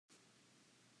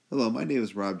Hello, my name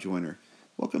is Rob Joyner.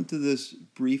 Welcome to this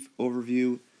brief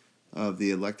overview of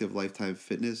the elective Lifetime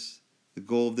Fitness. The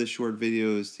goal of this short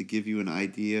video is to give you an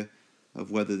idea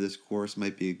of whether this course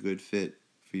might be a good fit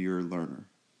for your learner.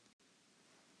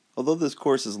 Although this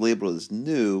course is labeled as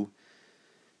new,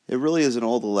 it really is an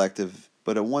old elective,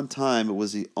 but at one time it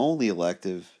was the only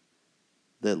elective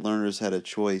that learners had a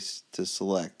choice to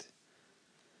select.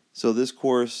 So this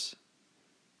course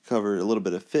covered a little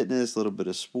bit of fitness, a little bit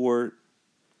of sport,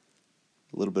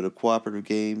 a little bit of cooperative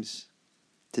games.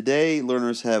 Today,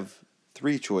 learners have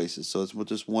three choices, so it's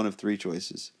just one of three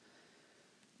choices.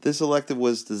 This elective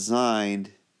was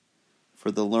designed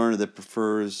for the learner that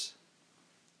prefers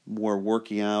more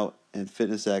working out and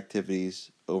fitness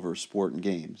activities over sport and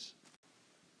games.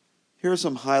 Here are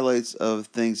some highlights of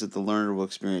things that the learner will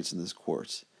experience in this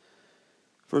course.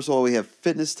 First of all, we have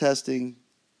fitness testing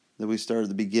that we start at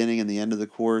the beginning and the end of the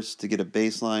course to get a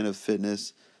baseline of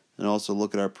fitness and also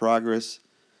look at our progress.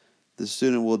 The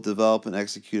student will develop and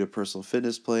execute a personal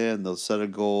fitness plan. They'll set a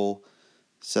goal,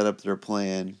 set up their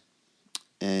plan,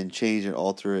 and change and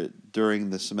alter it during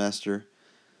the semester.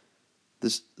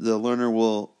 The learner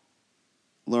will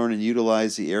learn and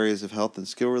utilize the areas of health and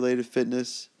skill-related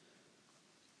fitness,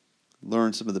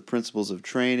 learn some of the principles of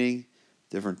training,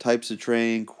 different types of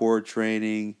training, core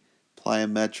training,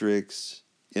 plyometrics,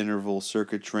 interval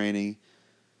circuit training,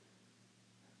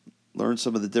 learn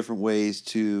some of the different ways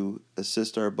to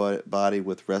assist our body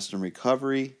with rest and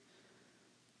recovery,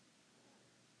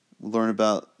 learn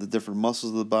about the different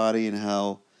muscles of the body and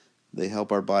how they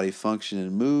help our body function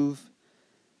and move,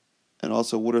 and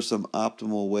also what are some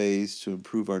optimal ways to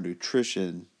improve our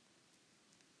nutrition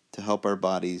to help our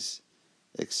bodies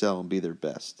excel and be their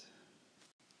best.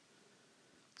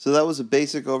 So that was a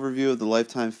basic overview of the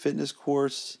Lifetime Fitness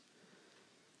course.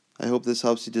 I hope this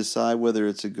helps you decide whether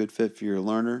it's a good fit for your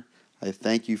learner. I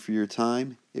thank you for your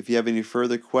time. If you have any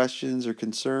further questions or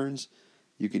concerns,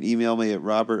 you can email me at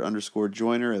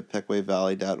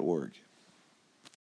robert_joyner@peckwayvalley.org.